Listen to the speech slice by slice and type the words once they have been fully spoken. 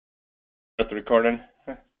Start the recording.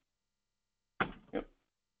 Yep.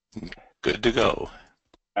 Good to go.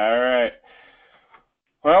 All right.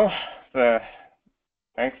 Well,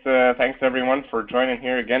 thanks everyone for joining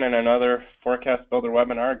here again in another Forecast Builder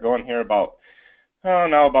webinar. Going here about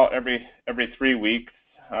now about every 3 weeks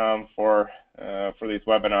for these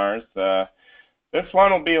webinars. This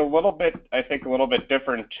one will be a little bit, I think, a little bit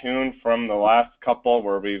different tune from the last couple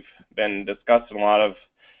where we've been discussing a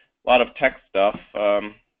lot of tech stuff.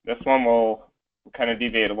 This one will kind of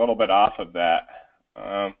deviate a little bit off of that.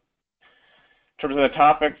 In terms of the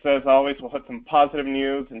topics, as always, we'll hit some positive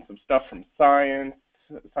news and some stuff from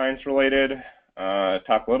science related.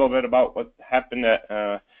 Talk a little bit about what happened at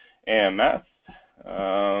AMS.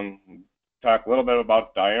 Talk a little bit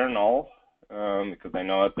about diurnal, because I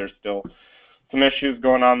know that there's still some issues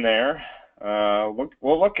going on there.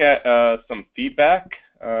 We'll look at some feedback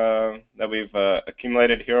that we've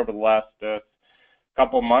accumulated here over the last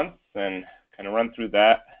couple months and kind of run through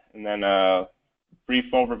that, and then a brief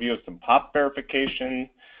overview of some pop verification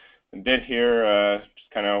I did here just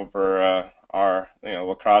kind of over our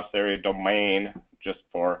lacrosse area domain just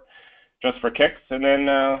for kicks, and then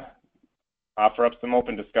offer up some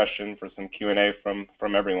open discussion for some Q&A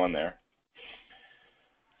from everyone there.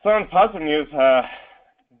 So in positive news,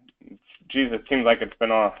 geez, it seems like it's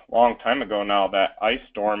been a long time ago now, that ice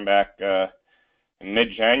storm back in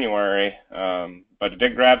mid-January, but it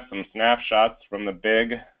did grab some snapshots from the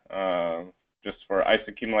big, just for ice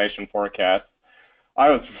accumulation forecast.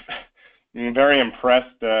 I was very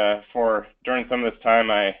impressed during some of this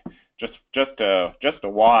time. I just to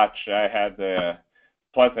watch. I had the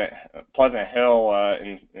Pleasant Hill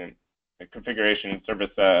in configuration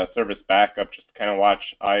service backup, just to kind of watch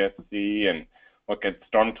ISC and look at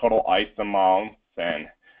storm total ice amounts, and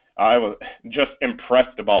I was just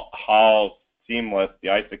impressed about how seamless the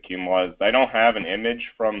ice accum was. I don't have an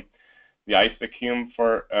image from the ice accum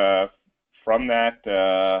from that,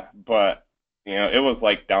 but it was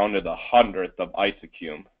like down to the 100th of ice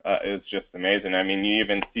accum. It's just amazing. I mean, you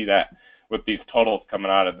even see that with these totals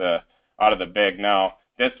coming out of the big. Now,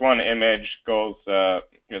 this one image goes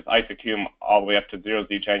is ice accum all the way up to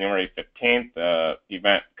 0Z January 15th.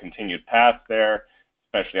 Event continued past there,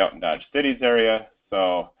 especially out in Dodge City's area.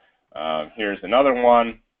 So here's another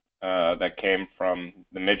one that came from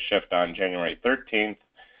the mid-shift on January 13th.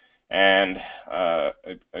 And a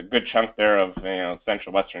good chunk there of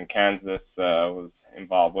central western Kansas was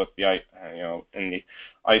involved with the ice, in the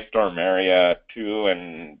ice storm area too.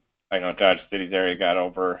 And I know Dodge City's area got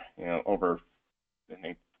over I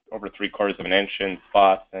think over 3/4 of an inch in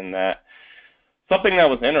spots. And that something that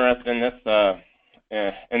was interesting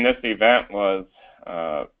in this event was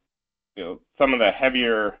some of the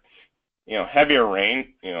heavier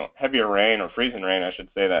rain or freezing rain, I should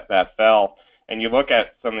say, that fell. And you look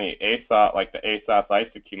at some of the ASOS, like the ASOS ice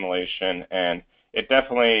accumulation, and it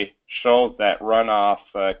definitely shows that runoff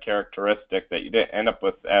characteristic that you didn't end up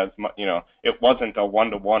with as much. It wasn't a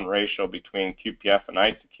 1-to-1 ratio between QPF and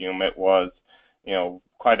ice accum. It was,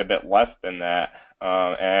 quite a bit less than that.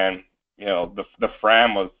 And the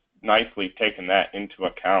FRAM was nicely taking that into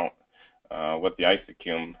account with the ice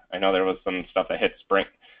accum. I know there was some stuff that hit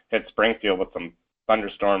Springfield with some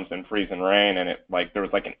thunderstorms and freezing rain, and there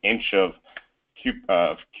was like an inch of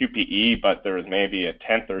QPE, but there was maybe a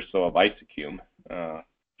tenth or so of ice accum,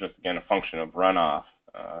 just again a function of runoff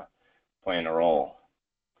playing a role.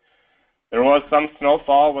 There was some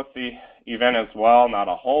snowfall with the event as well, not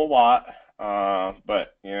a whole lot,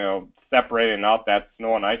 but separating out that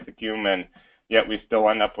snow and ice accum, and yet we still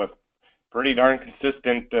end up with pretty darn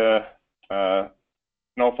consistent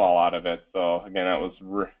snowfall out of it. So again, that was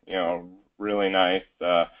really nice,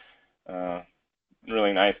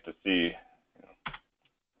 really nice to see.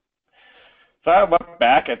 So I look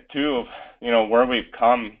back at where we've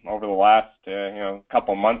come over the last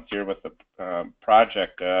couple months here with the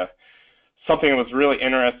project. Something that was really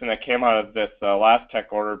interesting that came out of this last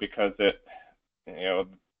tech order, because there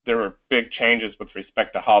were big changes with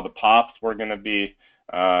respect to how the pops were going to be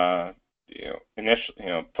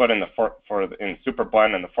initially put in in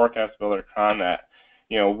SuperBlend and the Forecast Builder Con, that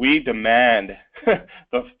we demand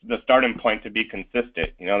the starting point to be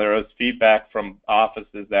consistent. There was feedback from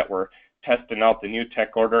offices that were testing out the new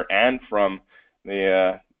tech order, and from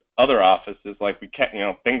the other offices, like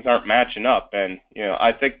things aren't matching up, and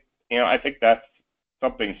I think that's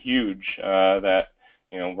something huge that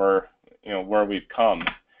where we've come.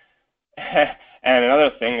 And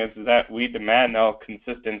another thing is that we demand now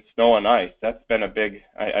consistent snow and ice. That's been a big,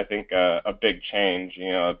 I think, a big change.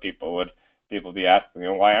 People be asking,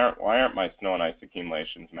 why aren't my snow and ice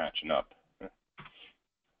accumulations matching up?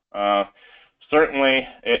 Certainly,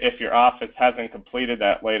 if your office hasn't completed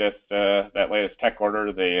that latest tech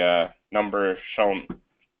order, the number shown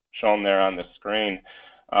there on the screen,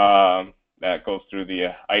 that goes through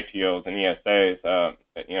the ITOs and ESAs,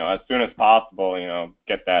 as soon as possible,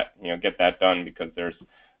 get that done, because there's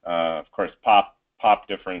of course pop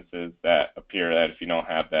differences that appear that if you don't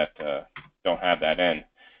have that in.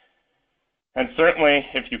 And certainly,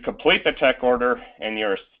 if you complete the tech order and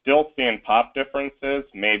you're still seeing pop differences,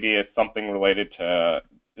 maybe it's something related to,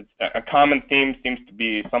 a common theme seems to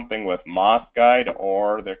be something with MOS guide,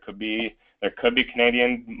 or there could be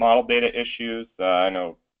Canadian model data issues. I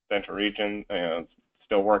know Central Region is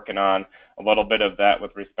still working on a little bit of that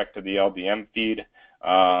with respect to the LDM feed.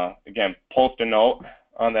 Again, post a note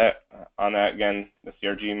on that again, the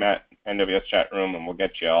CRG NWS chat room, and we'll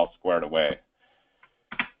get you all squared away.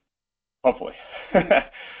 Hopefully.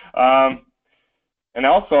 And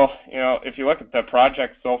also, if you look at the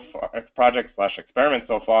project so far, project/experiment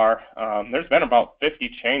so far, there's been about 50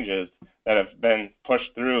 changes that have been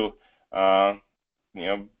pushed through,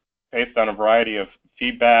 based on a variety of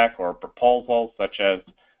feedback or proposals, such as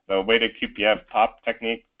the weighted QPF pop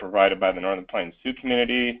technique provided by the Northern Plains Sioux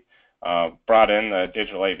community, brought in the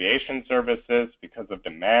digital aviation services because of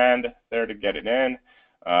demand there to get it in.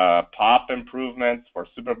 Pop improvements for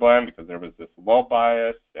Superblend because there was this low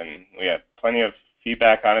bias, and we had plenty of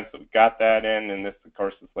feedback on it, so we got that in. And this, of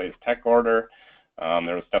course, this latest tech order.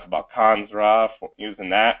 There was stuff about ConsRA,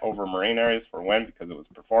 using that over marine areas for wind because it was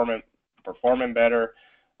performing better.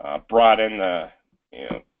 Brought in the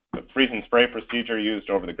freeze and spray procedure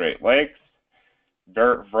used over the Great Lakes.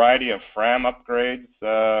 Variety of FRAM upgrades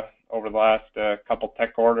over the last couple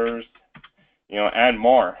tech orders, and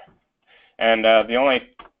more. And the only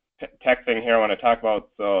tech thing here I want to talk about,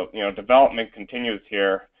 so development continues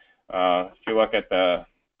here. If you look at the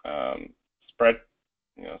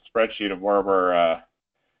spreadsheet of where we're,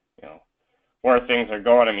 where things are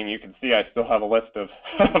going, I mean, you can see I still have a list of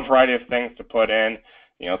a variety of things to put in.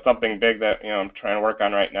 Something big that I'm trying to work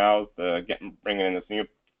on right now is bringing in this new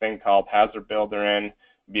thing called Hazard Builder in.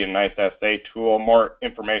 Be a nice essay tool. More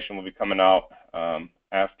information will be coming out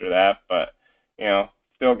after that, but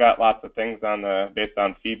still got lots of things based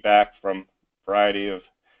on feedback from variety of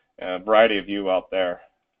you out there.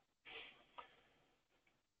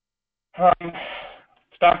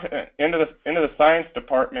 Into the science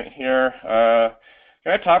department here.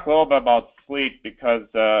 Can I talk a little bit about sleet, because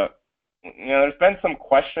there's been some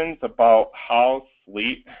questions about how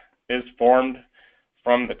sleet is formed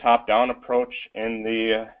from the top-down approach in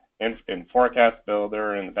the in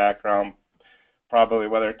ForecastBuilder in the background, probably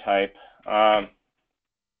weather type. And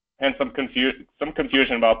some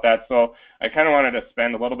confusion about that, so I kind of wanted to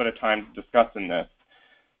spend a little bit of time discussing this.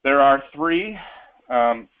 There are three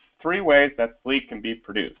ways that sleet can be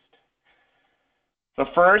produced. The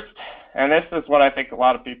first, and this is what I think a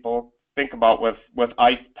lot of people think about with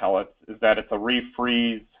ice pellets, is that it's a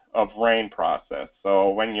refreeze of rain process.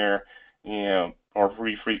 So when you're, or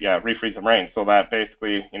refreeze of rain, so that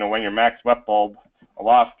basically, when your max wet bulb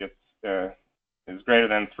aloft gets is greater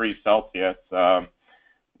than 3 Celsius. That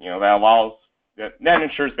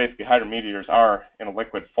ensures basically hydrometeors are in a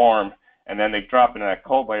liquid form, and then they drop into that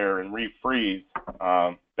cold layer and refreeze.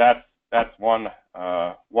 That's one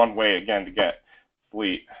way again to get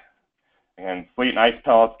sleet. And sleet and ice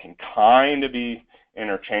pellets can kind of be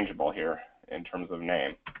interchangeable here in terms of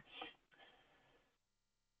name.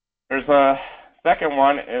 There's a second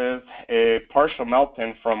one, is a partial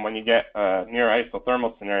melt-in from when you get a near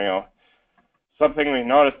isothermal scenario. Something we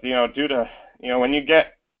noticed, due to when you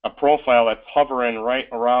get a profile that's hovering right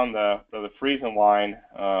around the freezing line,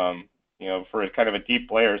 for kind of a deep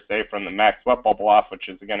layer, say from the max wet bulb aloft, which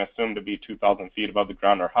is again assumed to be 2,000 feet above the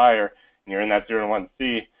ground or higher, and you're in that 0 to 1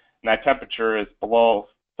 C, and that temperature is below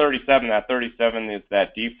 37. That 37 is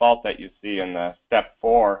that default that you see in the step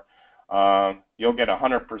 4. You'll get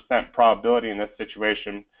 100% probability in this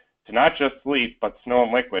situation to not just sleet, but snow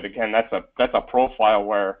and liquid. Again, that's a profile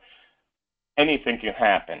where anything can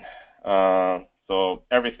happen. So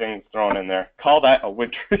everything's thrown in there. Call that a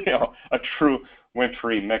wintry, a true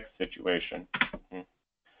wintry mix situation. And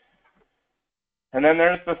then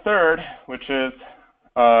there's the third, which is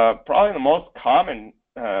probably the most common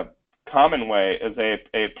way, is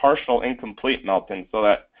a partial incomplete melt-in. So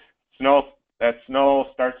that snow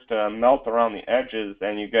starts to melt around the edges,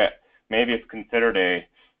 and you get, maybe it's considered a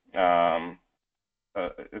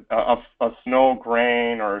snow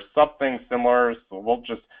grain or something similar. So we'll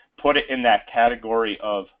just put it in that category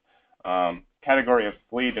of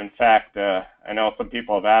sleet. In fact, I know some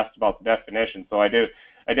people have asked about the definition, so I did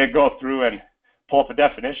go through and pull up a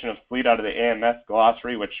definition of sleet out of the AMS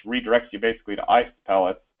glossary, which redirects you basically to ice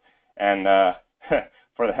pellets, and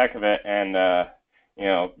for the heck of it. And the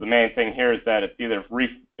main thing here is that it's either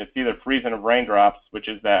freezing of raindrops, which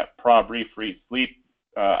is that prob refreeze sleet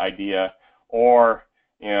idea, or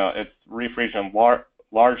it's refreezing of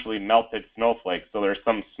largely melted snowflakes. So there's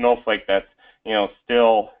some snowflake that's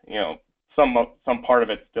still some part of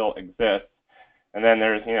it still exists, and then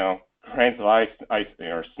there's grains of ice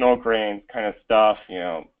or snow grains kind of stuff.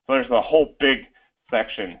 So there's a whole big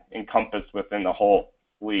section encompassed within the whole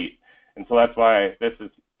sleet, and so that's why this is,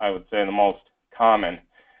 I would say, the most common,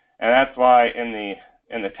 and that's why in the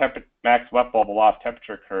max wet bulb aloft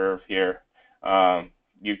temperature curve here,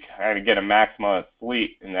 you kind of get a maxima of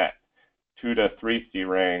sleet in that 2 to 3 C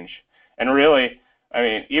range. And really, I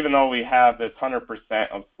mean, even though we have this 100%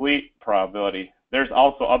 of sleet probability, there's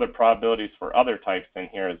also other probabilities for other types in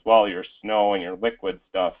here as well, your snow and your liquid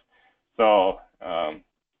stuff. So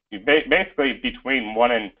you basically between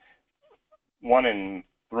 1 and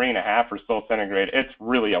 3.5 or so centigrade, it's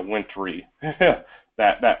really a wintry,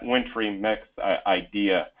 that wintry mix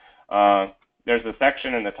idea. There's a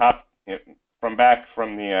section in the top, from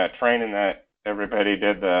the training that everybody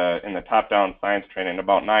did in the top-down science training,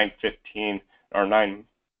 about 9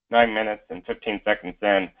 minutes and 15 seconds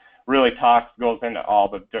in, really goes into all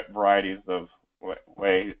the varieties of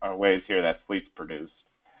ways here that sleet's produced.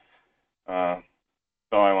 So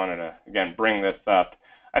I wanted to, again, bring this up.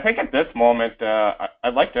 I think at this moment,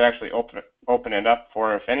 I'd like to actually open it up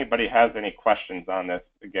for if anybody has any questions on this,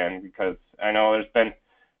 again, because I know there's been,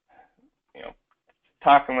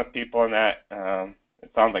 talking with people and that,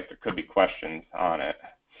 it sounds like there could be questions on it.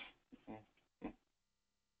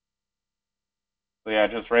 So yeah,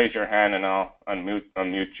 just raise your hand and I'll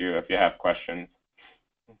unmute you if you have questions.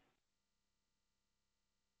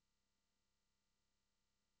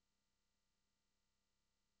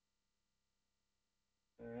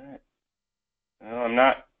 All right. Well, I'm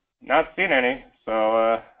not seeing any,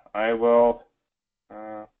 so I will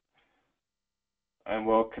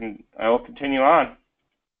continue on.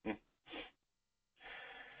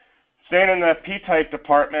 Staying in the P-type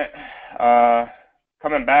department,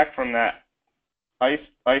 coming back from that ice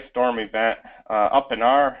storm event up in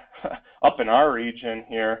our region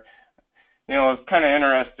here, it's kind of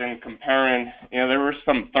interesting comparing. There were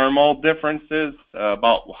some thermal differences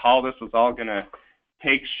about how this was all going to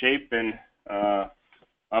take shape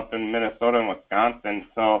up in Minnesota and Wisconsin.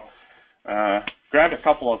 So grabbed a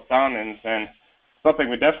couple of soundings, and something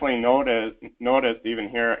we definitely noticed even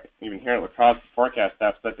here at La Crosse forecast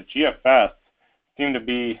staff, that the GFS seemed to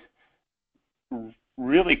be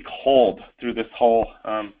really cold through this whole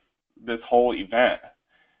event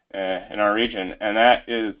in our region, and that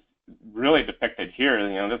is really depicted here.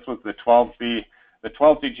 This was the 12Z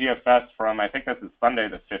GFS from, I think this is Sunday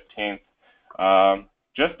the 15th.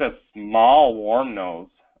 Just a small warm nose,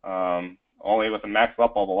 only with a max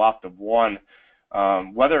wet bulb aloft of 1.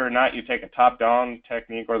 Whether or not you take a top-down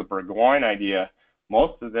technique or the Burgoyne idea,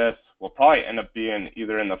 most of this will probably end up being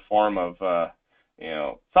either in the form of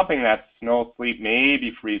something that's snow, sleet,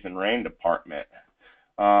 maybe freeze and rain department.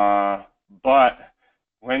 But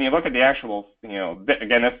when you look at the actual,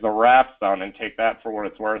 again, this is a RAP sound, and take that for what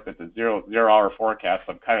it's worth. It's a zero-hour forecast.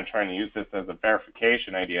 So I'm kind of trying to use this as a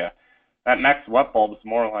verification idea. That max wet bulb is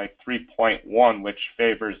more like 3.1, which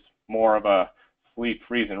favors more of a sleet,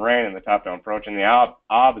 freeze, and rain in the top-down approach, and the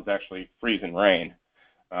ob is actually freeze and rain.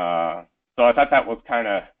 So I thought that was kind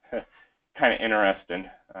of interesting.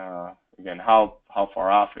 Again, how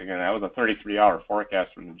far off? Again, that was a 33-hour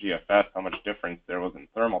forecast from the GFS. How much difference there was in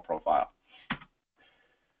thermal profile.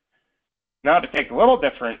 Now, to take a little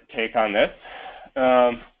different take on this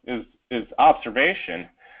is observation.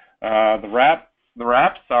 The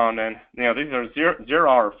RAP sound, and these are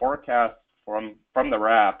zero-hour forecasts from the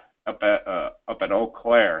RAP up at Eau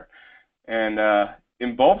Claire, and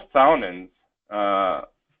in both soundings,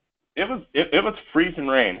 it was freeze and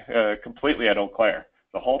rain completely at Eau Claire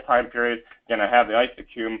the whole time period. Again, I have the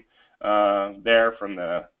isocume there from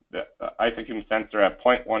the isocume sensor at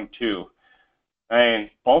 0.12. And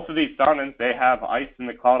both of these soundings, they have ice in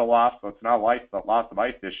the cloud aloft, so it's not a loss of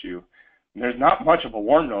ice issue. And there's not much of a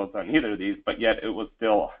warm nose on either of these, but yet it was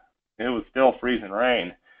still freeze and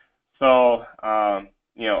rain. So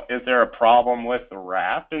is there a problem with the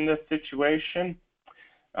RAP in this situation?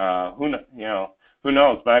 Who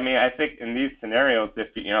knows? But I mean, I think in these scenarios,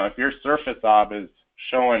 if your surface ob is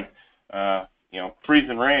showing freeze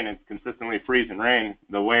and rain, it's consistently freeze and rain,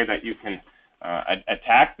 the way that you can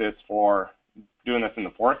attack this for doing this in the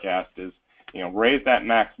forecast is raise that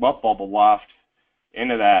max wet bulb aloft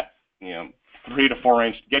into that 3 to 4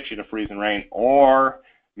 inch to get you to freezing rain, or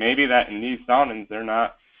maybe that in these soundings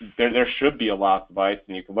there should be a loss of ice,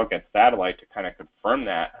 and you could look at satellite to kind of confirm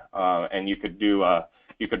that, and you could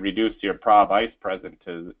reduce your prob ice present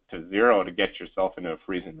to 0 to get yourself into a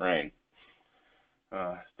freezing rain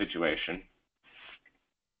situation.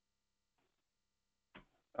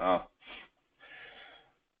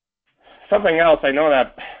 Something else, I know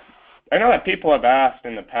that people have asked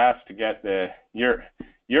in the past to get the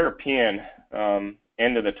European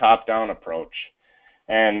into the top-down approach.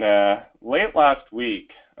 And late last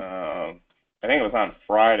week, I think it was on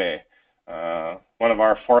Friday, one of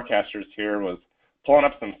our forecasters here was pulling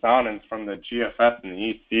up some soundings from the GFS and the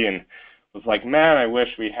EC, and was like, "Man, I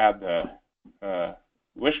wish we had the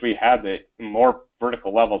more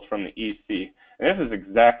vertical levels from the EC." And this is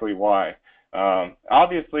exactly why.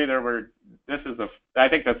 Obviously, I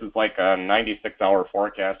think this is like a 96-hour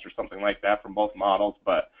forecast or something like that from both models,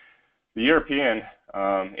 but the European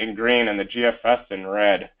in green and the GFS in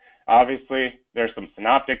red, obviously there's some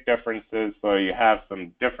synoptic differences, so you have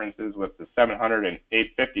some differences with the 700 and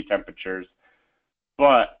 850 temperatures,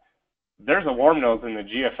 but there's a warm nose in the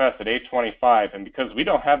GFS at 825, and because we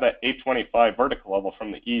don't have that 825 vertical level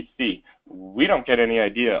from the EC, we don't get any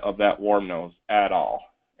idea of that warm nose at all.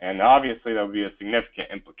 And obviously that would be a significant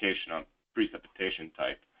implication on precipitation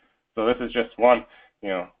type. So this is just one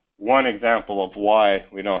example of why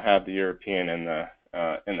we don't have the European in the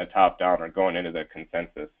top down or going into the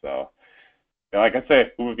consensus. So like I say,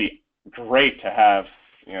 it would be great to have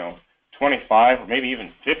 25 or maybe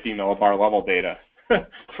even 50 millibar level data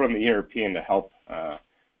from the European to help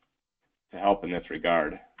in this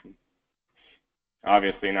regard.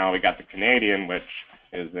 Obviously now we got the Canadian, which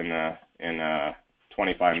is in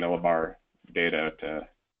 25 millibar data to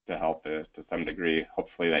help to some degree.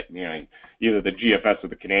 Hopefully that either the GFS or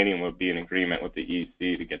the Canadian would be in agreement with the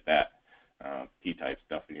EC to get that P-type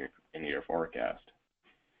stuff in your forecast.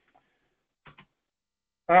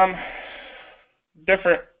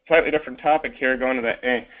 Slightly different topic here. Going to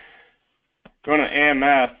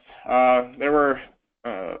AMS. There were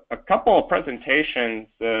a couple of presentations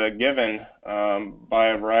given by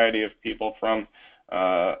a variety of people from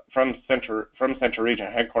Central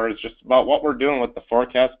Region Headquarters, just about what we're doing with the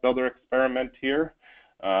ForecastBuilder experiment here,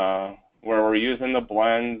 where we're using the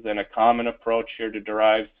blends and a common approach here to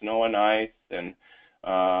derive snow and ice. And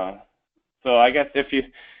so I guess if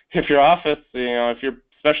your office, if you're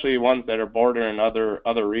especially ones that are bordering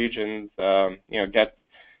other regions,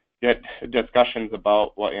 get discussions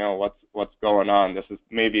about what's going on. This is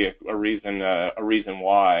maybe a reason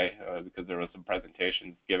why, because there was some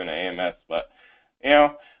presentations given at AMS, but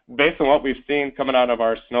based on what we've seen coming out of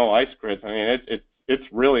our snow ice grids, I mean, it's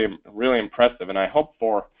really impressive, and I hope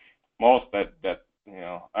for most that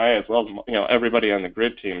I, as well as everybody on the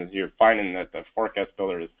grid team, is you're finding that the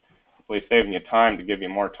ForecastBuilder is hopefully saving you time to give you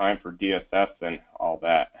more time for DSS and all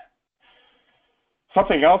that.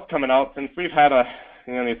 Something else coming out, since we've had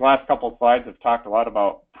these last couple of slides have talked a lot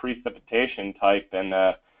about precipitation type, and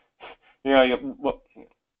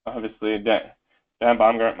obviously Dan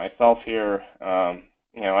Baumgart, myself here,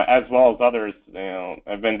 as well as others,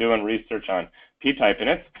 I've been doing research on P-type,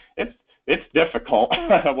 and it's difficult,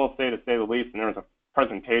 I will say, to say the least. And there was a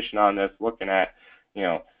presentation on this looking at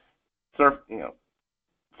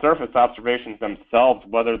surface observations themselves,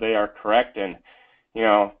 whether they are correct. And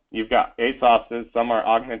you've got ASOSs, some are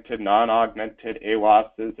augmented, non-augmented,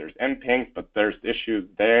 AWOSs, there's MPINGs, but there's issues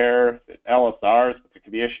there, LSRs, but there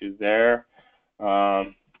could be issues there.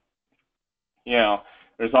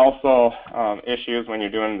 There's also issues when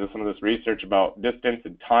you're doing some of this research about distance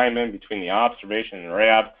and time in between the observation and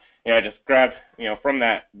RAB. I just grabbed, from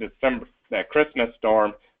that Christmas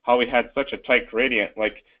storm, how we had such a tight gradient.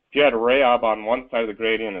 Like if you had a RAB on one side of the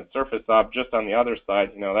gradient and surface ob just on the other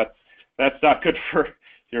side, that's not good for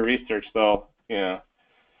your research. So,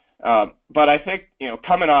 but I think,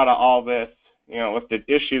 coming out of all this, with the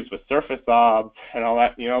issues with surface obs and all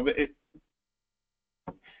that,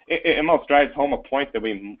 it almost drives home a point that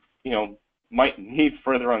we, might need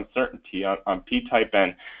further uncertainty on P-type.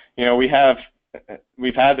 And,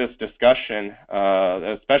 we've had this discussion,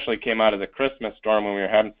 that especially came out of the Christmas storm when we were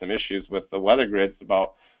having some issues with the weather grids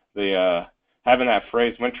about the having that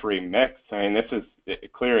phrase wintry mix. I mean, this is a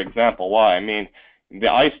clear example why. I mean,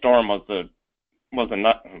 the ice storm was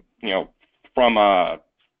from a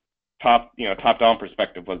top-down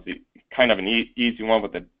perspective, was kind of an easy one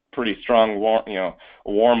with a pretty strong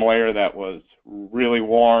warm layer that was really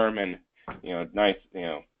warm and nice.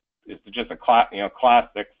 It's just a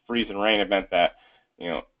classic freeze and rain event that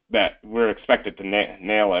that we're expected to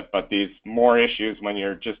nail it, but these more issues when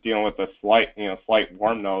you're just dealing with a slight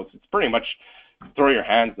warm nose, it's pretty much throw your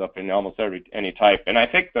hands up in almost any type. And I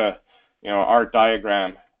think our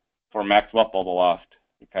diagram for max wet bubble loft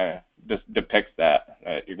kind of just depicts that.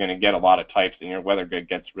 You're going to get a lot of types, and your weather grid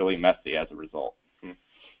gets really messy as a result.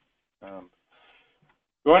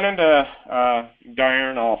 Going into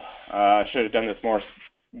diurnal, I should have done this more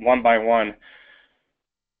one by one.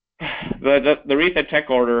 The recent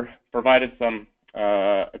tech order provided some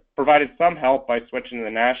help by switching to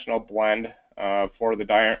the national blend for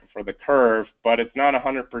the curve, but it's not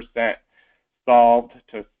 100% solved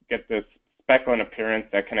to get this speckling appearance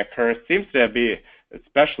that can occur. It seems to be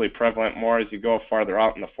especially prevalent more as you go farther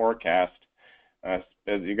out in the forecast, as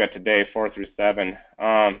you get to day 4 through 7.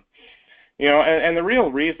 And the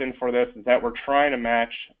real reason for this is that we're trying to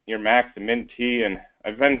match your max and min T, and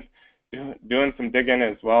I've been doing some digging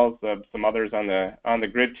as well as some others on the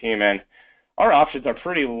grid team, and our options are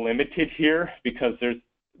pretty limited here because there's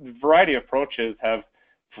a variety of approaches have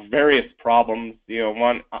various problems.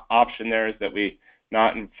 One option there is that we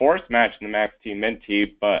not enforce matching the max T min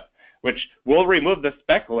T, but which will remove the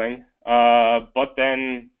speckling, but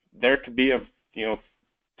then there could be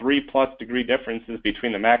 3+ degree differences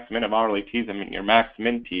between the max min of hourly T's and your max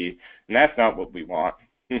min T, and that's not what we want.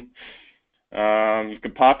 You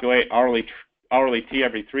could populate hourly T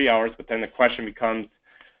every 3 hours, but then the question becomes,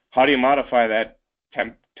 how do you modify that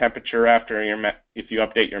temperature after if you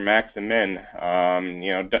update your max and min?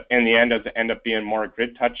 In the end, does it end up being more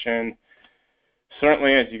grid touching?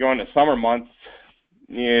 Certainly, as you go into summer months,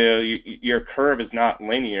 your curve is not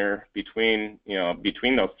linear between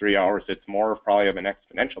those 3 hours. It's more probably of an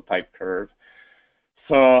exponential type curve.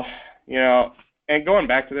 So, and going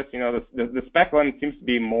back to this, the speckling seems to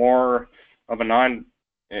be more of a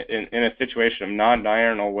in a situation of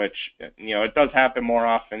non-diurnal, which it does happen more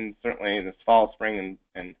often, certainly in this fall, spring,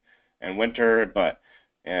 and winter. But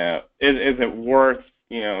is it worth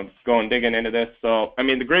going digging into this? So I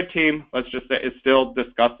mean, the grid team, let's just say, is still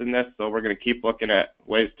discussing this. So we're going to keep looking at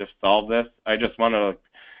ways to solve this. I just want to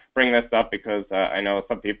bring this up because I know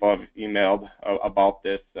some people have emailed about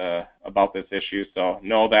this issue. So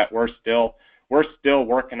know that we're still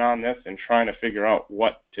working on this and trying to figure out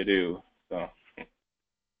what to do. So,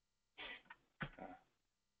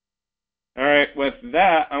 all right, with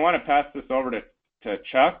that, I want to pass this over to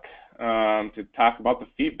Chuck to talk about the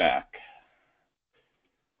feedback.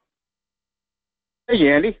 Hey,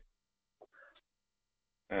 Andy.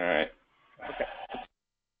 All right. Okay.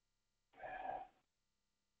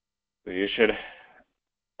 So you should.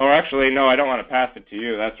 Oh, actually, no, I don't want to pass it to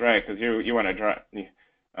you. That's right, because you want to draw.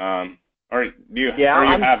 Or do you? Yeah, or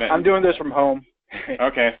you have it? I'm doing this from home.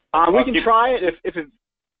 Okay. We can try it. If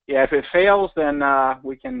it fails, then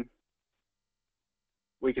we can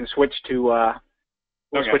switch to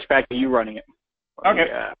we'll switch back to you running it. Okay.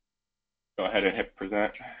 Go ahead and hit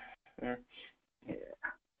present there. Yeah.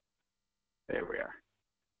 There we are.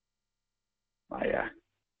 My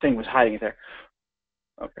thing was hiding it there.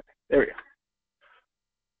 Okay. There we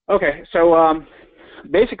go. Okay. So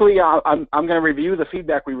basically, I'm going to review the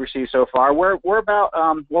feedback we received so far. We're about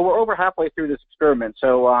we're over halfway through this experiment.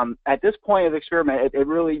 So at this point of the experiment, it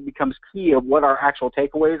really becomes key of what our actual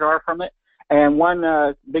takeaways are from it. And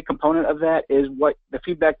one big component of that is what the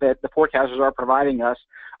feedback that the forecasters are providing us.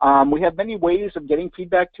 We have many ways of getting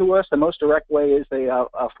feedback to us. The most direct way is the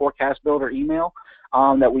ForecastBuilder email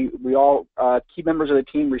that we all key members of the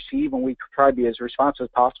team receive, and we try to be as responsive as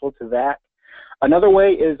possible to that. Another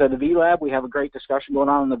way is the VLab. We have a great discussion going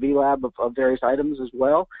on in the VLab of various items as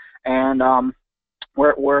well, and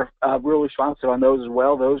we're real responsive on those as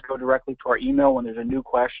well. Those go directly to our email when there's a new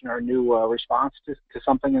question or a new response to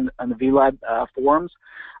something in the VLab forums.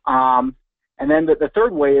 And then the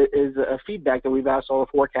third way is feedback that we've asked all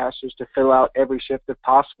the forecasters to fill out every shift if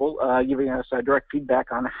possible, giving us direct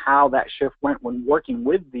feedback on how that shift went when working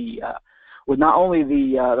with with not only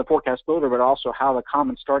the forecast builder, but also how the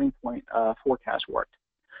common starting point forecast worked.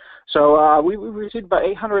 So we've received about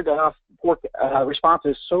 800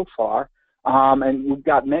 responses so far. And we've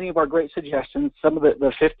got many of our great suggestions. Some of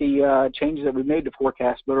the 50 changes that we made to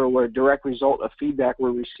ForecastBuilder were a direct result of feedback we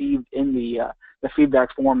received in the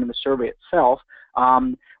feedback form in the survey itself.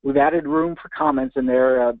 We've added room for comments in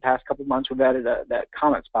there. The past couple months, we've added that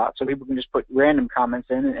comment spot so people can just put random comments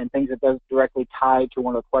in and things that does directly tie to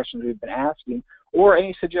one of the questions we've been asking, or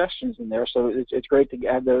any suggestions in there. So it's great to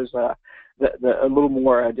add those a little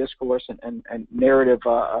more discourse and narrative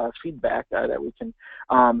feedback that we can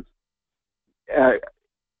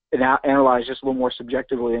analyze just a little more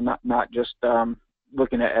subjectively and not just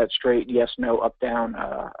looking at straight yes, no, up, down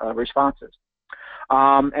responses.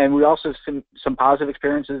 And we also have some positive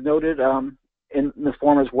experiences noted in the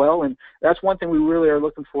form as well. And that's one thing we really are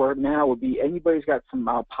looking for now would be anybody's got some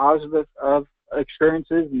positive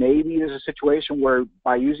experiences. Maybe there's a situation where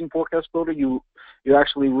by using ForecastBuilder, you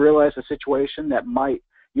actually realize a situation that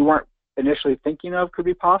you weren't initially thinking of could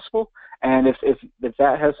be possible. And if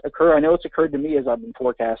that has occurred, I know it's occurred to me as I've been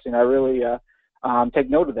forecasting. I really take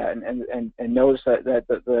note of that and notice that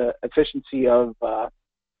the efficiency of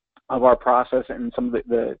our process and some of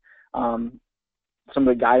the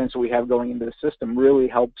guidance that we have going into the system really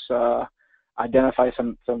helps identify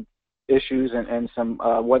some issues and some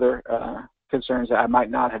weather concerns that I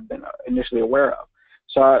might not have been initially aware of.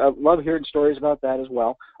 So I love hearing stories about that as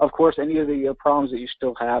well. Of course, any of the problems that you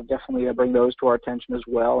still have, definitely bring those to our attention as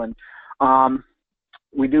well. And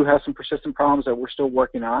we do have some persistent problems that we're still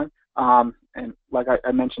working on. And like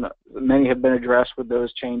I mentioned, many have been addressed with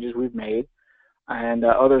those changes we've made, and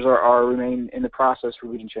others remain in the process for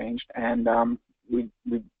being changed. And we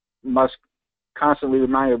must constantly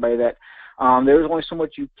remind everybody that there's only so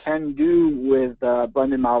much you can do with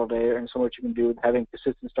blended model data and so much you can do with having a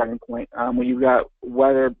consistent starting point. When you've got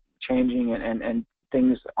weather changing and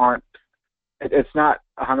things it's not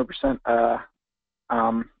 100%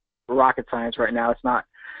 rocket science right now. It's not.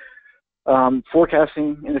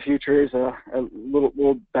 Forecasting in the future is a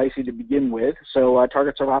little dicey to begin with, so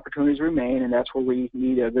targets of opportunities remain, and that's where we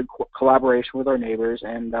need a good collaboration with our neighbors.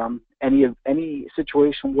 And any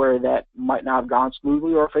situation where that might not have gone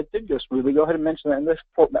smoothly, or if it did go smoothly, go ahead and mention that in this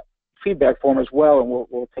feedback form as well, and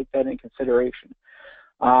we'll take that into consideration.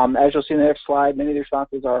 As you'll see in the next slide, many of the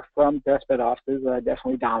responses are from testbed offices,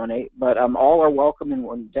 definitely dominate, but all are welcome,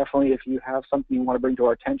 and definitely if you have something you want to bring to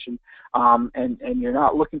our attention and you're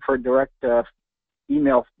not looking for a direct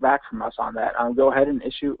email back from us on that, go ahead and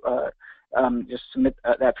just submit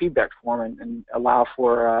that feedback form and allow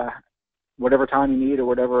for whatever time you need or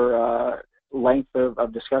whatever length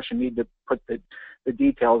of discussion you need to put the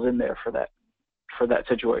details in there for that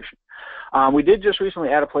situation. We did just recently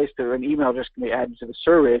add a place to an email just can be added to the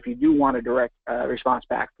survey if you do want a direct response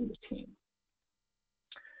back from the team.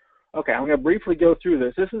 Okay, I'm going to briefly go through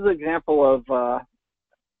this. This is an example of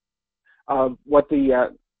what the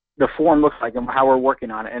form looks like and how we're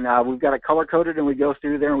working on it. And we've got it color-coded, and we go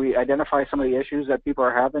through there and we identify some of the issues that people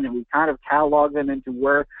are having, and we kind of catalog them into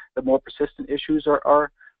where the more persistent issues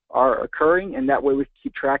are occurring, and that way we can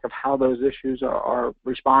keep track of how those issues are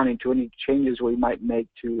responding to any changes we might make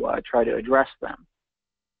to try to address them.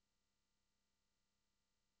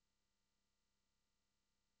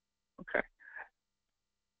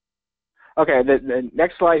 Okay, the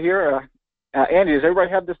next slide here, Andy, does everybody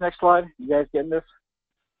have this next slide? You guys getting this?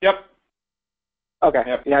 Yep. Okay,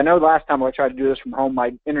 yep. Yeah, I know last time I tried to do this from home,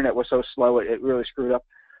 my internet was so slow it really screwed up.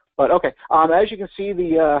 But okay, as you can see,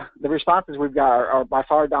 the responses we've got are by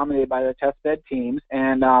far dominated by the testbed teams,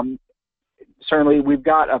 and certainly we've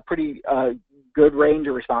got a pretty good range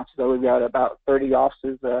of responses. So we've got about 30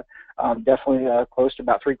 offices, definitely close to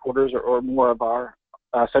about 3/4 or more of our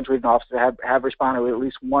central region offices have responded with at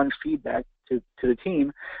least one feedback to the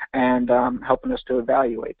team, and helping us to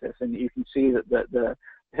evaluate this. And you can see that the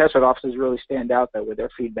testbed offices really stand out there with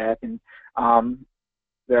their feedback, and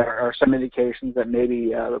there are some indications that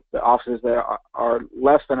maybe the offices that are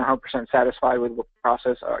less than 100% satisfied with the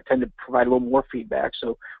process tend to provide a little more feedback.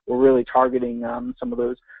 So we're really targeting some of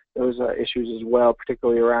those issues as well,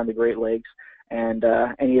 particularly around the Great Lakes and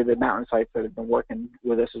any of the mountain sites that have been working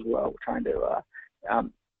with us as well. We're trying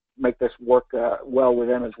to make this work well with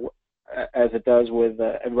them as it does with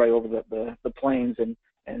everybody over the plains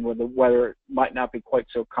and where the weather might not be quite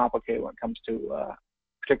so complicated when it comes to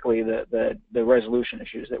particularly the resolution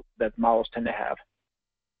issues that models tend to have.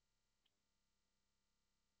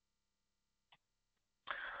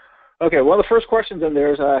 Okay, well, the first questions in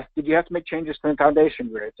there is, did you have to make changes to the foundation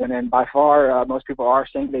grids? And then by far, most people are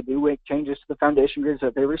saying they do make changes to the foundation grids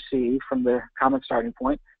that they receive from their common starting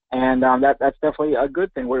point. And that's definitely a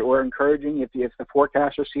good thing. We're encouraging if the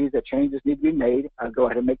forecaster sees that changes need to be made, go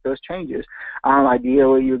ahead and make those changes.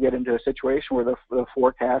 Ideally, you get into a situation where the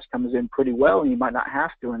forecast comes in pretty well and you might not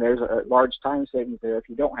have to, and there's a large time savings there if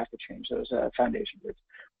you don't have to change those foundation grids.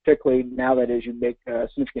 Particularly now that as you make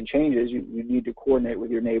significant changes, you need to coordinate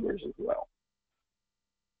with your neighbors as well.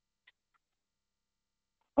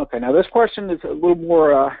 Okay, now this question is a little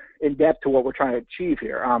more in depth to what we're trying to achieve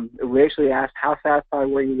here. We actually asked how satisfied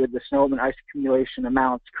were you with the snow and ice accumulation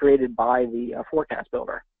amounts created by the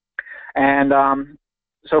ForecastBuilder, and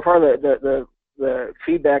so far the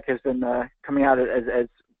feedback has been coming out as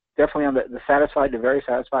definitely on the satisfied to very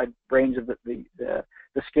satisfied range of the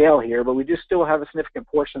the scale here, but we do still have a significant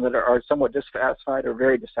portion that are somewhat dissatisfied or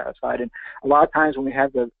very dissatisfied. And a lot of times when we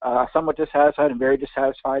have the somewhat dissatisfied and very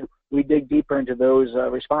dissatisfied, we dig deeper into those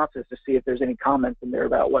responses to see if there's any comments in there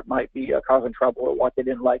about what might be causing trouble or what they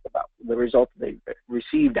didn't like about the results they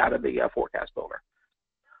received out of the forecast builder.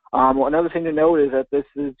 Well, another thing to note is that this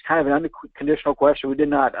is kind of an unconditional question. We did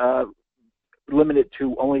not limit it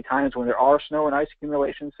to only times when there are snow and ice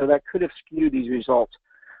accumulations, so that could have skewed these results.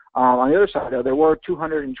 On the other side, though, there were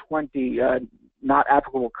 220 not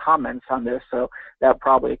applicable comments on this, so that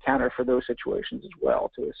probably accounted for those situations as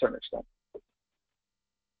well to a certain extent.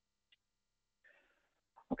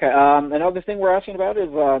 Okay, another thing we're asking about is,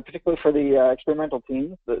 particularly for the experimental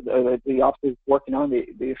teams, the officers working on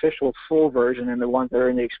the official full version and the ones that are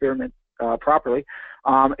in the experiment properly,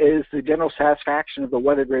 is the general satisfaction of the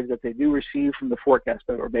weather grids that they do receive from the forecast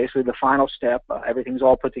builder. Basically, the final step, everything's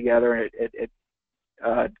all put together, and it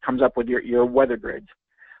comes up with your weather grids.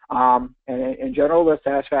 And in general, the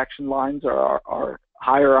satisfaction lines are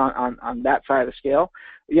higher on that side of the scale,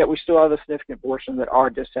 yet we still have a significant portion that are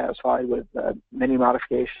dissatisfied with many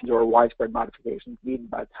modifications or widespread modifications needed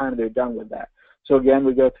by the time they're done with that. So again,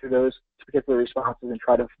 we go through those particular responses and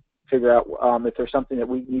try to figure out if there's something that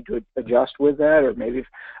we need to adjust with that, or maybe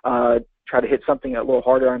try to hit something a little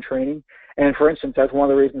harder on training. And for instance, that's one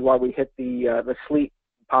of the reasons why we hit the sleet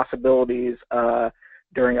possibilities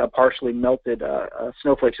during a partially melted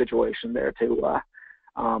snowflake situation there too.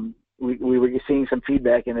 We were seeing some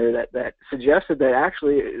feedback in there that suggested that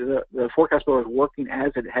actually the forecast builder was working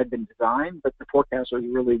as it had been designed, but the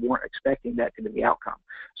forecasters really weren't expecting that to be the outcome.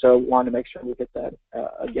 So wanted to make sure we hit that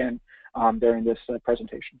again during this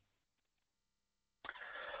presentation.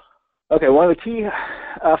 Okay, one of the key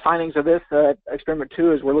findings of this experiment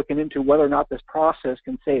 2 is we're looking into whether or not this process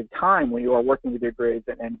can save time when you are working with your grids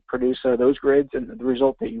and produce those grids and the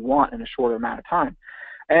result that you want in a shorter amount of time.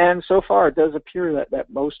 And so far, it does appear that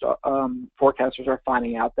most forecasters are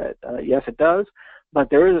finding out that, yes, it does, but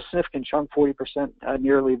there is a significant chunk, 40%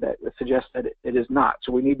 nearly, that suggests that it is not.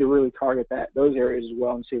 So we need to really target those areas as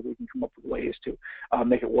well and see if we can come up with ways to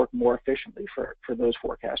make it work more efficiently for those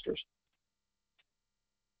forecasters.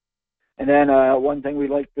 And then one thing we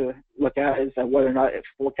like to look at is whether or not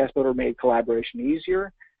Forecast Builder made collaboration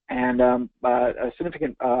easier, and a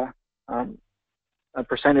significant a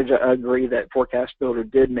percentage agree that Forecast Builder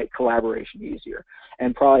did make collaboration easier.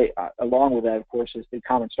 And probably along with that, of course, is the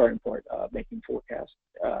common starting point, making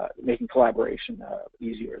collaboration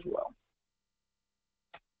easier as well.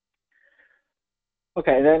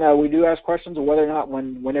 Okay, and then we do ask questions of whether or not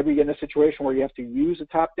whenever you get in a situation where you have to use the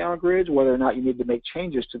top-down grids, whether or not you need to make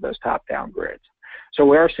changes to those top-down grids. So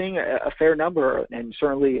we are seeing a fair number, and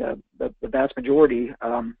certainly the vast majority,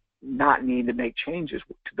 not need to make changes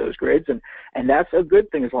to those grids, and that's a good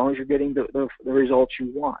thing as long as you're getting the results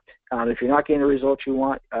you want. If you're not getting the results you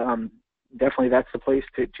want, definitely that's the place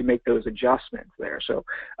to make those adjustments there. So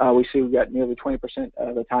we see we've got nearly 20%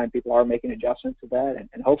 of the time people are making adjustments to that,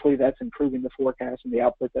 and hopefully that's improving the forecast and the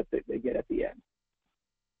output that they get at the end.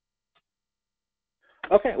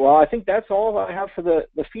 Okay, well, I think that's all I have for the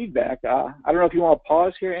feedback. I don't know if you want to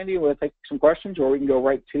pause here, Andy, and we'll take some questions, or we can go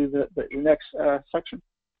right to the next section.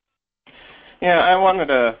 Yeah, I wanted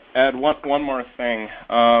to add one more thing.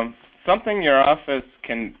 Something your office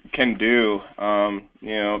can do,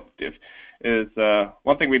 you know, is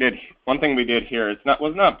one thing we did here.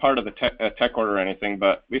 Was not part of the tech order or anything,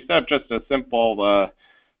 but we set up just a simple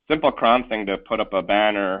cron thing to put up a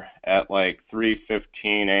banner at like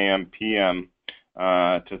 3:15 a.m. p.m.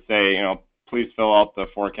 To say, you know, please fill out the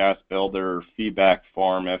forecast builder feedback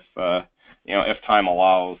form if you know, if time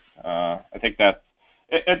allows. I think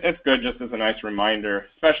it's good just as a nice reminder,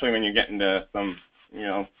 especially when you get into some, you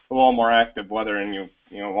know, a little more active weather, and you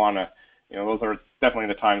want to, you know, those are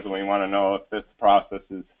definitely the times when you want to know if this process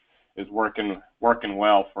is working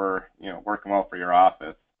well for your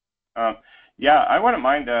office. Yeah, I wouldn't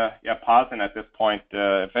mind pausing at this point.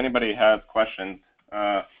 If anybody has questions,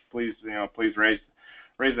 please raise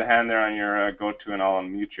the hand there on your go-to, and I'll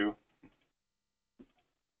unmute you.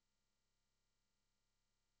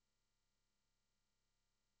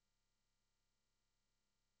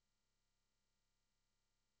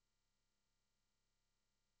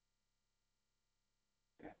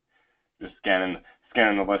 Just scanning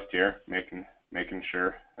the list here, making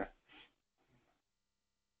sure.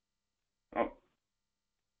 Oh.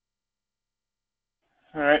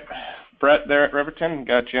 All right, Brett there at Riverton,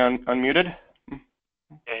 got you unmuted.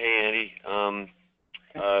 Hey, Andy. I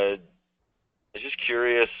was just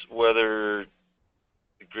curious whether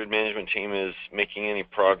the grid management team is making any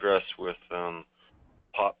progress with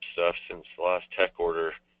POP stuff since the last tech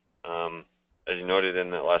order. as you noted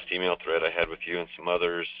in that last email thread I had with you and some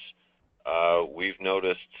others, we've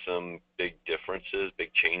noticed some big differences,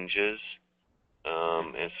 big changes,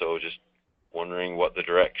 and so just wondering what the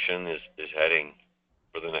direction is heading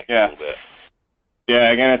for the next little bit.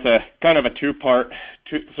 Yeah, again, it's a kind of a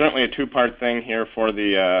certainly a two-part thing here for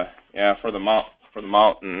the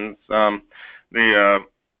mountains. The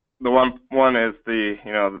one is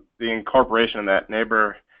the incorporation of that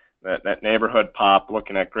neighborhood pop,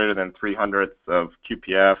 looking at greater than 300ths of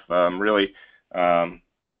QPF,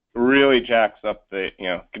 really jacks up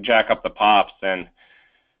can jack up the pops. And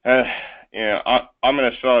I'm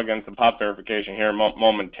going to show again some pop verification here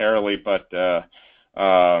momentarily, but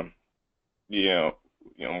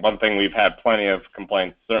one thing we've had plenty of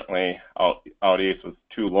complaints certainly out east was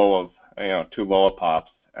too low of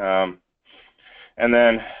pops. And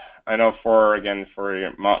then I know for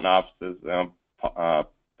your mountain offices,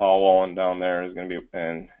 Paul Wallen down there is going to be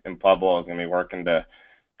in Pueblo is going to be working to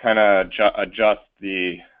kind of adjust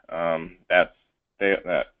the that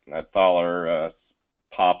Thaler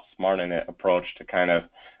pop smart init approach to kind of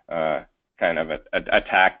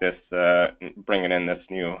attack this, bringing in this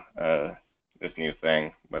new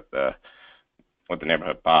thing with the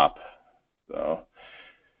neighborhood pop. So,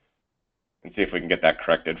 and see if we can get that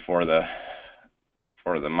corrected for the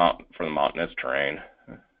mountainous terrain.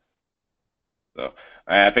 So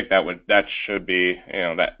I think that should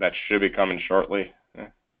be coming shortly.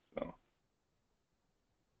 So.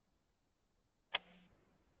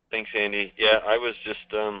 Thanks, Andy. Yeah, I was just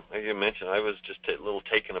like you mentioned, I was just a little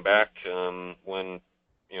taken aback when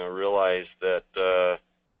realized that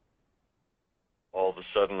all of a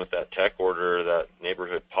sudden with that tech order, that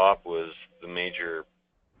neighborhood pop was the major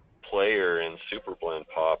player in super blend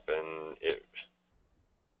pop, and it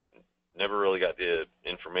never really got the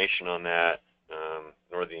information on that,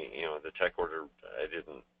 nor the tech order.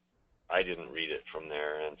 I didn't read it from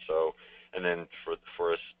there, and then for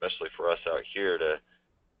especially for us out here to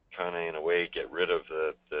kind of in a way get rid of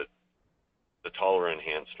the taller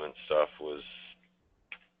enhancement stuff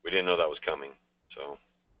we didn't know that was coming. So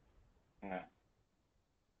yeah.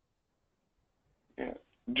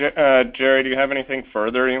 Jerry, do you have anything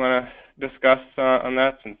further you want to discuss on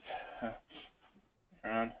that since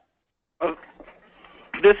you're on?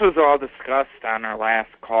 This was all discussed on our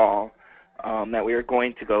last call, that we were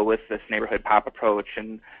going to go with this neighborhood pop approach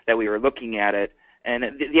and that we were looking at it. And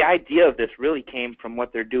the idea of this really came from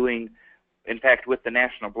what they're doing, in fact, with the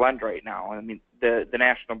National Blend right now. I mean, the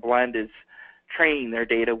National Blend is training their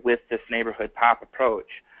data with this neighborhood pop approach.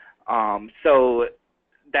 So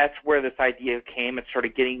that's where this idea came. It's sort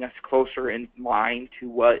of getting us closer in line to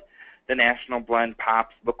what the National Blend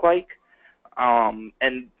pops look like. And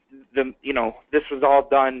this was all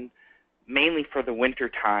done mainly for the winter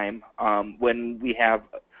time, when we have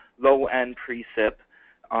low end precip,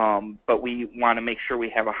 but we want to make sure we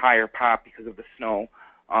have a higher pop because of the snow,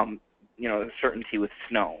 the certainty with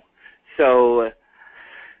snow. So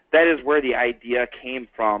that is where the idea came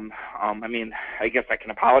from. I guess I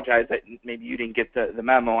can apologize that maybe you didn't get the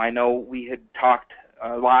memo. I know we had talked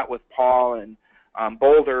a lot with Paul and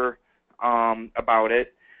Boulder about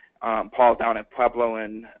it. Paul down at Pueblo,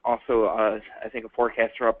 and also I think a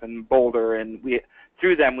forecaster up in Boulder, and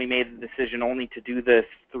through them we made the decision only to do this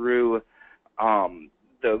through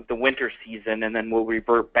the winter season, and then we'll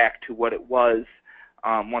revert back to what it was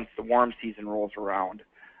once the warm season rolls around,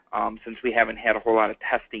 since we haven't had a whole lot of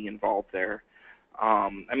testing involved there.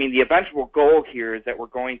 The eventual goal here is that we're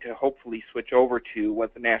going to hopefully switch over to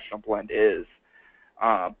what the National Blend is,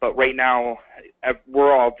 but right now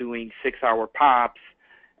we're all doing 6-hour pops,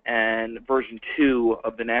 and version 2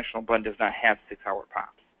 of the National Blend does not have 6-hour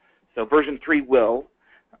pops. So version 3 will,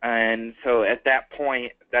 and so at that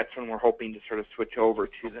point, that's when we're hoping to sort of switch over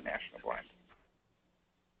to the National Blend.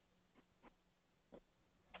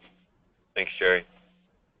 Thanks, Jerry.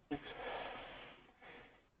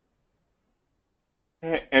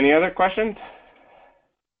 Any other questions?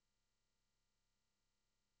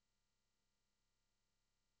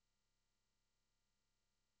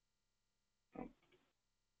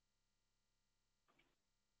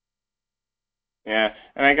 Yeah,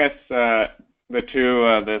 and I guess the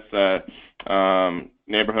two this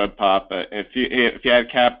neighborhood pop. If you had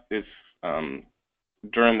capped this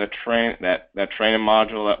during the that training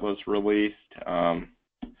module that was released,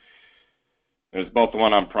 there's both the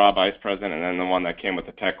one on Prob Vice President and then the one that came with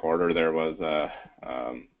the tech order. There was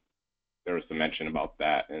some mention about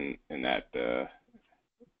that in that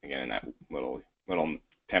again in that little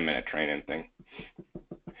 10-minute training thing.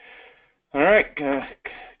 All right,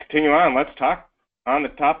 continue on. Let's talk on the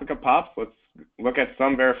topic of pops. Let's look at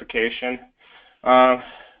some verification. So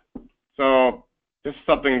So this is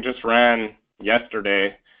something just ran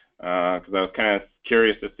yesterday because I was kind of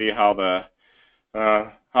curious to see how the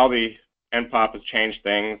NPOP has changed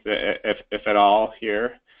things, if at all,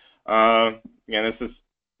 here. Again, this is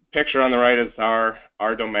picture on the right is our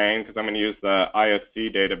domain because I'm going to use the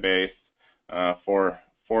ISC database for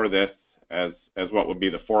this as what would be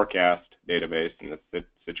the forecast database in this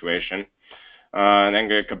situation. And then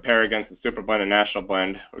going to compare against the super blend and national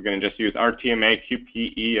blend. We're going to just use RTMA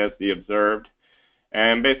QPE as the observed,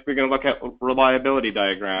 and basically going to look at reliability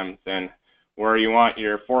diagrams and where you want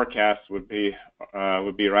your forecast would be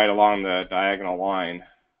right along the diagonal line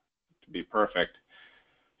to be perfect.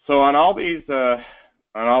 So on all these POP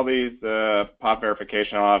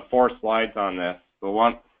verification, I'll have 4 slides on this.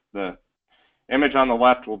 The image on the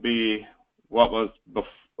left will be what was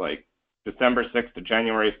like December 6th to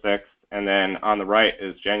January 6th, and then on the right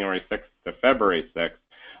is January 6th to February 6th.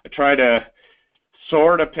 I try to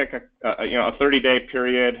sort of pick a 30-day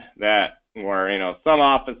period where some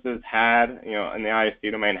offices had in the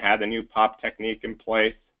ISC domain had the new POP technique in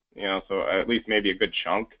place, so at least maybe a good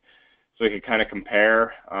chunk, so you could kind of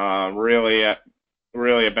compare. Really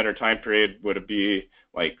a better time period would be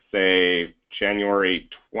like say January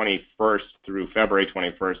 21st through February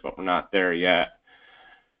 21st, but we're not there yet.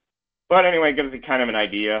 But anyway, it gives you kind of an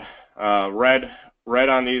idea. Red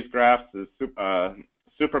on these graphs is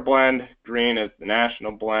super blend, green is the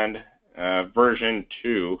national blend, version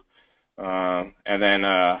 2, and then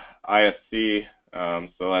ISC,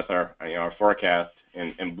 so that's our forecast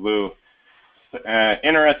in blue.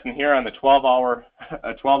 Interesting here on the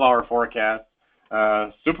 12-hour forecast,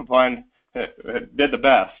 super blend did the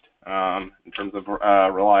best in terms of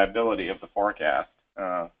reliability of the forecast,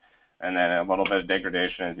 and then a little bit of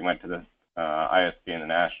degradation as you went to the ISC and the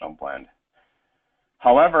national blend.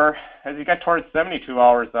 However, as you get towards 72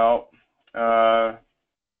 hours out,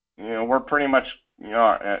 we're pretty much,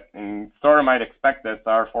 and sort of might expect this,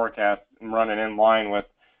 our forecast running in line with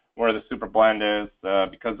where the super blend is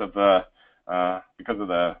because of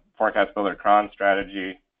the forecast builder cron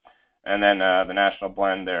strategy, and then the national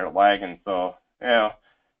blend they're lagging. So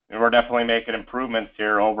we're definitely making improvements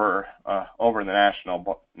here over the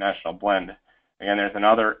national blend. Again, there's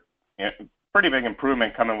another pretty big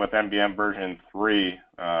improvement coming with MBM version 3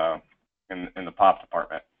 in the POP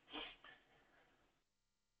department.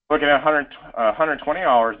 Looking at 120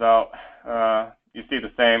 hours out, you see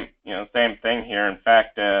the same thing here. In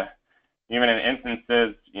fact, even in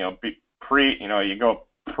instances, you go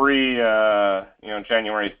pre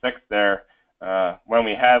January 6th there, when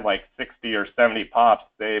we had like 60 or 70 POPs,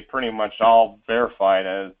 they pretty much all verified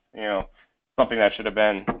as something that should have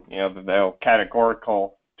been the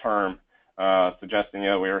categorical term, suggesting we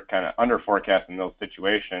were kind of under forecasting those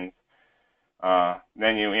situations.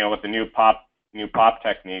 Then with the new POP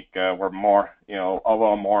technique, we're more a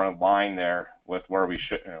little more in line there with where we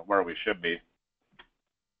should be.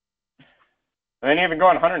 And then even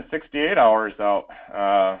going 168 hours out,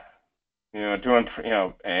 doing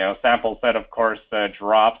sample set of course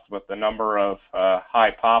drops with the number of high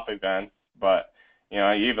POP events, but you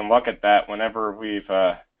even look at that whenever we've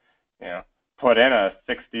put in a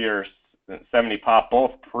 60 or 70 POP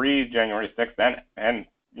both pre-January 6th and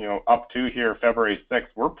up to here February 6th,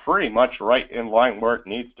 we're pretty much right in line where it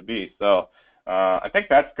needs to be. So I think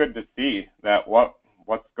that's good to see that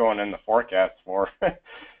what's going in the forecast for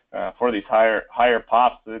these higher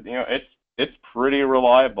POPs. It's pretty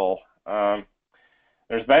reliable.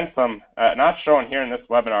 There's been some not shown here in this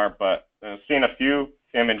webinar, but I've seen a few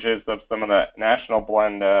images of some of the national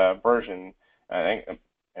blend version. I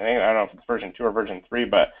don't know if it's version 2 or version 3,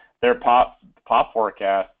 but their POP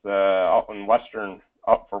forecasts out in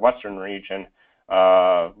for Western region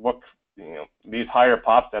look, these higher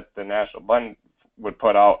POPs that the national blend would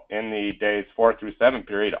put out in the days 4 through 7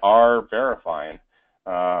 period are verifying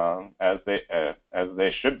as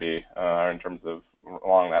they should be in terms of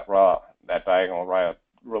along that diagonal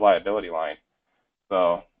reliability line.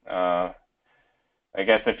 So I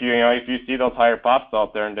guess if you see those higher POPs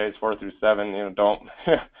out there in days 4 through 7, don't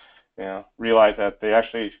realize that they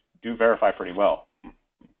actually do verify pretty well.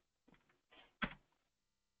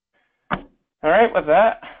 All right, with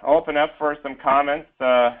that, I'll open up for some comments.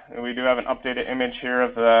 We do have an updated image here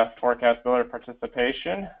of the forecast builder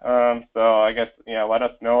participation. So I guess let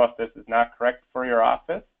us know if this is not correct for your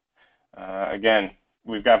office. Again,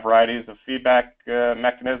 we've got varieties of feedback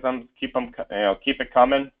mechanisms. Keep it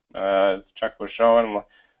coming. As Chuck was showing,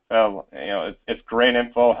 it's great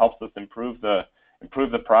info. Helps us improve the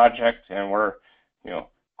project, and we're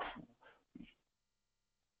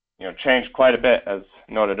changed quite a bit, as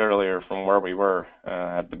noted earlier, from where we were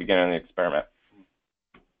at the beginning of the experiment.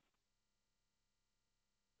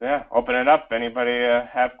 yeah, open it up. Anybody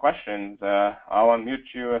have questions? I'll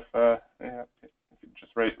unmute you if you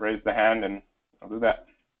just raise the hand, and I'll do that.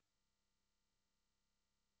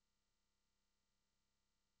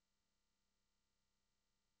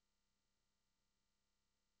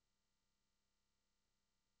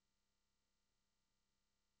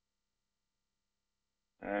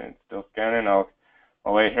 All right, still scanning. I'll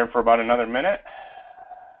wait here for about another minute.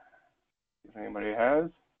 If anybody has,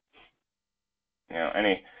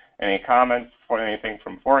 any comments for anything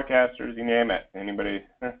from forecasters, you name it. Anybody?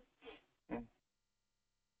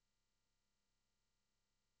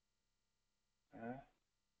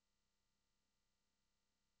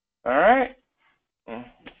 All right.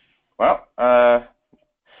 Well,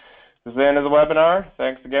 this is the end of the webinar.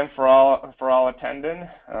 Thanks again for all attending.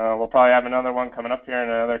 We'll probably have another one coming up here in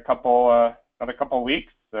another couple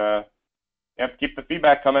weeks. Yep, keep the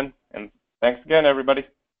feedback coming, and thanks again, everybody.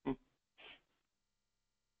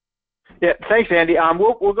 Yeah, thanks, Andy.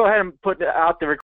 We'll go ahead and put out the